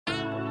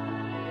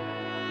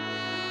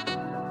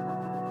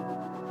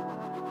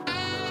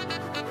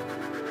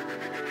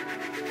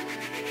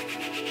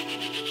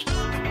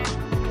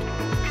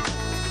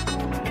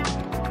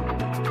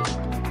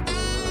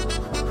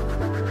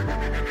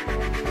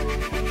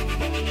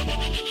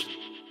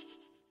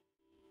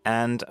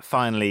And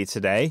finally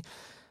today,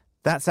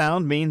 that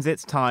sound means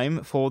it's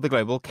time for the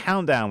Global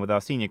Countdown with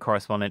our senior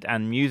correspondent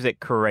and music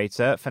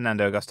curator,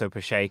 Fernando Augusto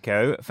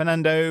Pacheco.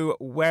 Fernando,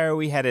 where are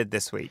we headed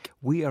this week?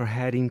 We are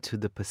heading to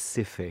the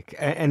Pacific.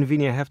 And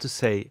Vinny, I have to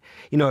say,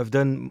 I've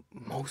done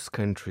most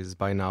countries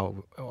by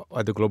now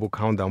at the Global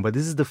Countdown, but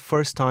this is the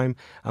first time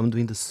I'm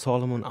doing the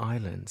Solomon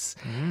Islands.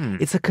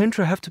 It's a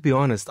country, I have to be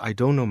honest, I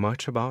don't know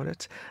much about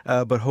it,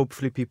 but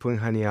hopefully people in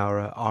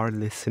Honiara are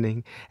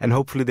listening, and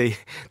hopefully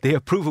they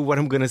approve of what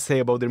I'm going to say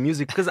about their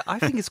music, because I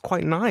think it's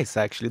quite nice.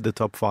 Actually, the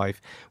top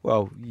 5.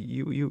 Well,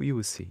 you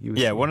will see.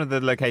 One of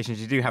the locations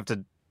you do have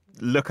to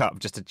look up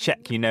just to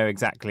check you know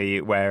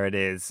exactly where it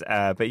is.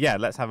 But yeah,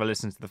 let's have a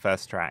listen to the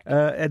first track.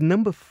 At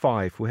number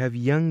 5, we have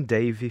Young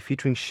Davy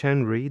featuring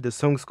Shenri. The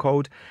song's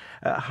called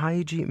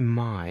Haiji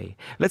Mai.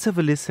 Let's have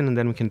a listen and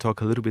then we can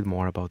talk a little bit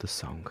more about the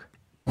song.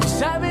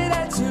 Sabe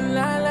that you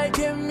lie like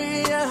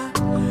me,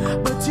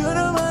 but you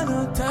don't want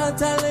no time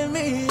telling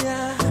me.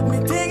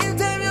 Me taking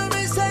time you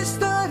miss a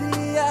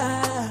story.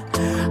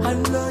 I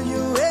know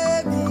you.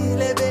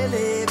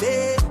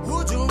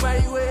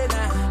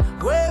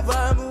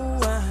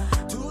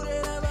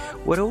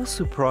 What I was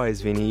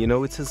surprised, Vinny,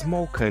 it's a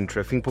small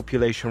country, I think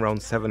population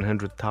around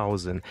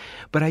 700,000,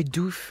 but I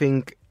do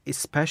think,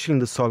 especially in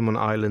the Solomon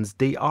Islands,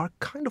 they are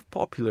kind of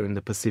popular in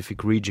the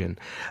Pacific region.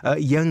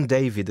 Young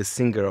David, the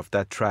singer of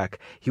that track,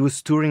 he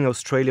was touring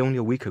Australia only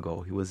a week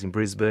ago. He was in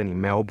Brisbane,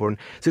 in Melbourne.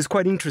 So it's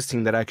quite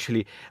interesting that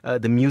actually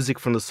the music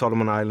from the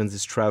Solomon Islands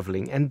is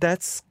traveling. And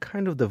that's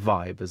kind of the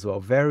vibe as well.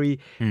 Very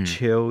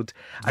chilled.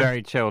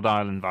 Very chilled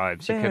island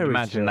vibes. You could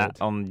imagine chilled.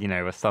 That on,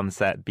 a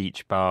sunset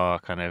beach bar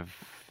kind of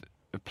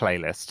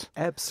playlist.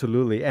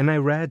 Absolutely. And I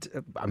read,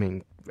 I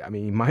mean,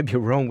 it might be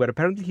wrong, but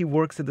apparently he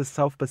works at the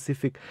South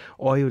Pacific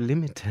Oil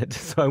Limited.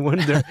 So I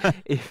wonder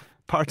if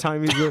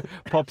part-time is a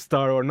pop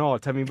star or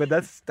not. But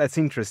that's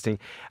interesting.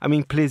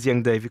 Please,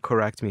 Young Davey,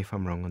 correct me if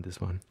I'm wrong on this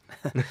one.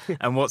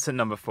 And what's at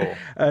number 4?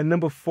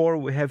 Number 4,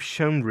 we have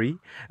Shenri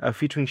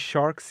featuring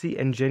Sharksy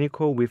and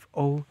Jenico with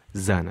Oh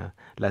Zana.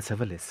 Let's have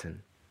a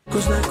listen.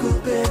 'Cause I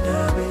could be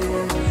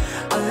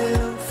I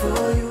look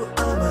for you,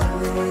 I'm a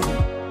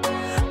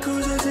lady.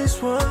 'Cause I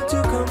just want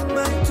to come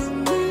back to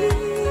me,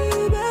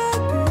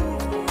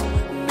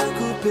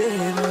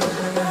 baby.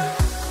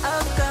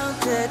 I've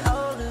counted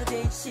all the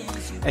days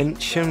since you. And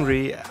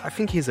Shenri, I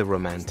think he's a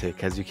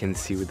romantic, as you can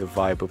see with the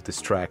vibe of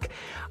this track.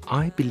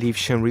 I believe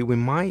Shenri, we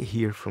might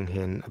hear from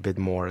him a bit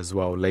more as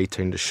well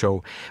later in the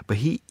show, but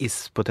he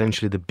is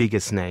potentially the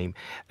biggest name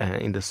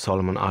in the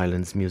Solomon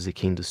Islands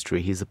music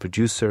industry. He's a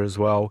producer as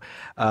well.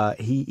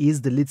 He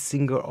is the lead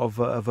singer of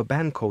a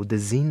band called the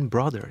Zine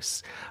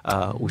Brothers,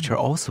 which are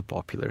also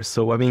popular.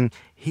 So,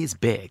 he's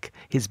big.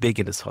 He's big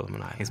in the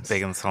Solomon Islands. He's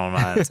big in the Solomon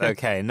Islands.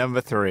 Okay,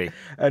 number 3.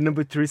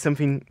 Number 3,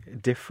 something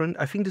different.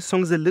 I think the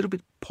song is a little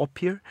bit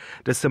poppier.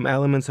 There's some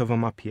elements of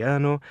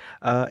amapiano.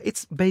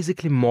 It's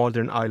basically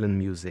modern island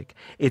music.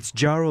 It's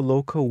Jaro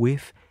Loco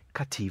with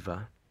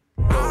Kativa.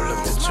 Roll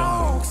up the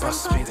joint,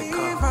 pass me the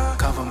cup,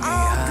 cover me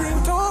high.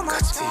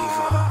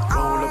 Kativa.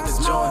 Roll up the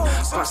joint,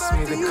 pass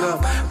me the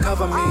cup,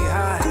 cover me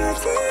high.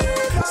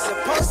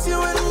 Suppose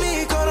you and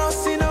me gonna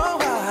see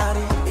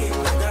nobody.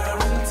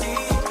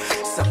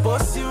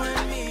 Suppose you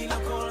and me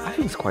not gonna. I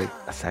think it's quite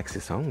a sexy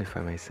song, if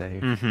I may say.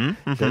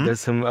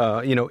 There's some,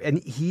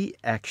 and he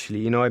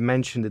actually, I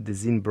mentioned the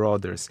Zine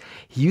Brothers.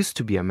 He used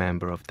to be a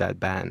member of that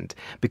band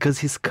because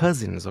he's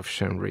cousins of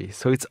Shenri.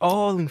 So it's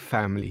all in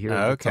family here in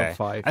the top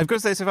 5. I've got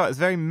to say so far, it's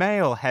very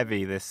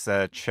male-heavy, this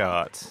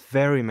chart.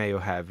 Very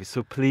male-heavy.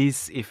 So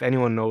please, if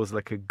anyone knows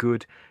like a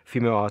good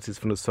female artist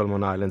from the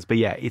Solomon Islands, but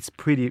yeah, it's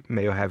pretty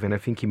male-heavy, and I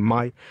think he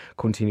might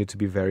continue to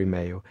be very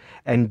male.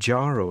 And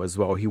Jaro as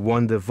well. He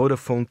won the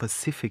Vodafone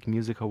Pacific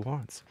Music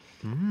Awards.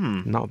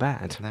 Not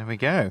bad. There we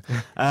go.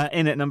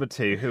 In at number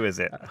 2, who is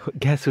it?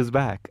 Guess who's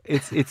back?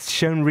 It's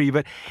Shenri,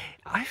 but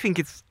I think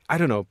it's, I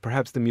don't know,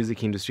 perhaps the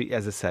music industry,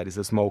 as I said, is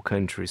a small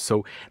country,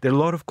 so there are a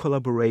lot of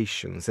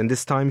collaborations. And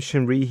this time,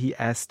 Shenri, he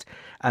asked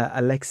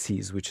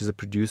Alexis, which is a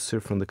producer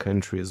from the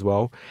country as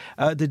well.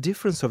 The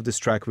difference of this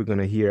track we're going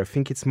to hear, I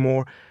think it's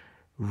more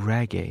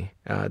reggae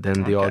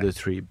than the other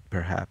 3,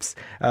 perhaps.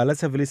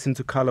 Let's have a listen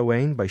to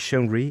Calawain by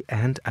Shenri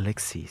and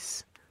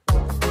Alexis.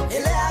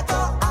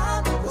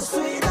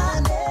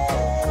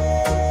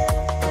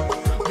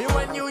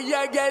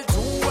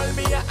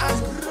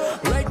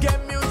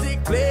 Reggae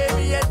music, play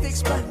me at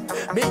expand.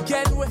 Me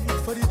can't wait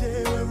for the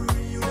day where we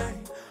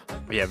reunite.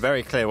 Yeah,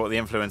 very clear what the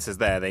influence is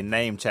there. They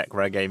name check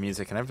reggae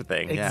music and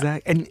everything.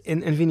 Exactly. Yeah.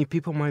 And Vinny,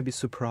 people might be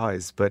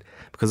surprised, but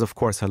because of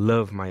course I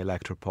love my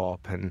electropop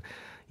and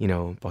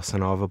bossa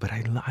nova, but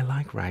I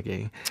like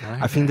reggae. Okay.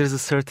 I think there's a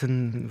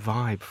certain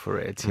vibe for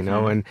it,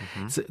 and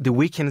so the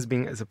weekend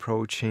is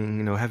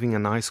approaching, having a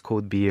nice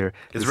cold beer.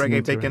 Is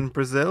reggae big in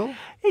Brazil?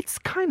 It's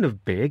kind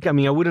of big. I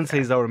wouldn't say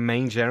it's our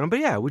main genre, but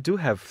yeah, we do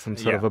have some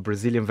sort of a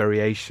Brazilian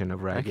variation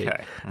of reggae.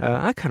 Okay.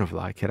 I kind of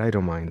like it. I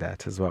don't mind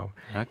that as well.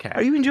 Okay.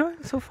 Are you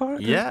enjoying so far?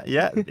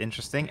 Yeah,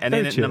 interesting. And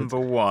in at number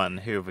 1,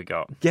 who have we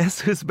got?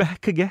 Guess who's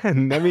back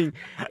again?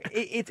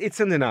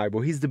 It's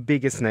undeniable. He's the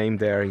biggest name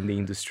there in the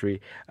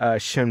industry.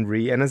 Siem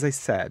Reap. And as I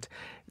said,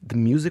 the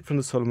music from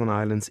the Solomon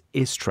Islands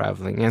is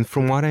traveling. And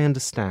from what I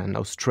understand,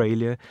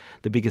 Australia,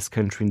 the biggest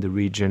country in the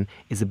region,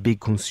 is a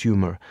big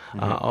consumer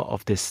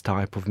of this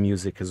type of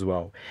music as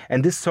well.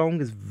 And this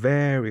song is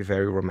very,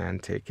 very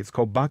romantic. It's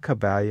called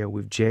Bakabaya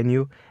with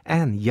Genu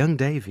and Young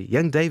Davy.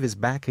 Young Davy is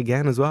back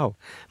again as well.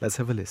 Let's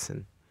have a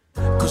listen.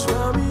 'Cause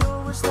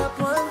Romeo was that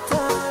one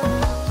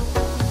time.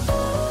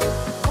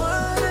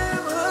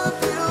 Whatever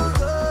feels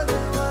good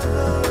in my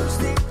love,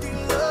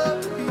 sneaking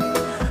love to me,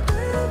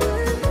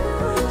 baby.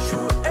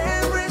 Through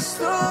every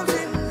storm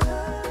in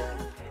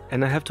life.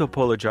 And I have to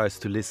apologize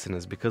to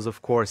listeners because,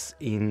 of course,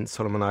 in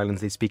Solomon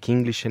Islands, they speak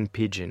English and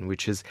Pidgin,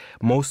 which is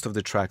most of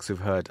the tracks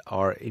we've heard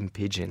are in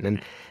Pidgin.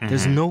 And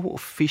there's no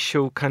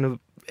official kind of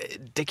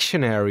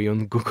dictionary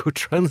on Google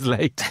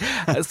Translate.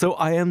 So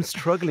I am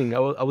struggling.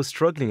 I was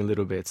struggling a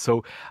little bit.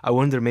 So I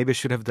wonder maybe I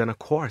should have done a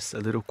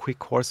little quick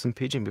course in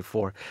Pidgin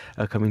before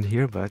coming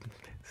here, but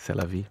c'est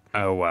la vie.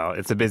 Oh, well,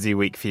 it's a busy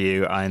week for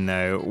you, I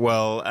know.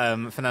 Well,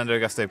 Fernando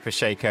Augusto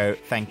Pacheco,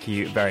 thank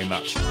you very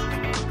much.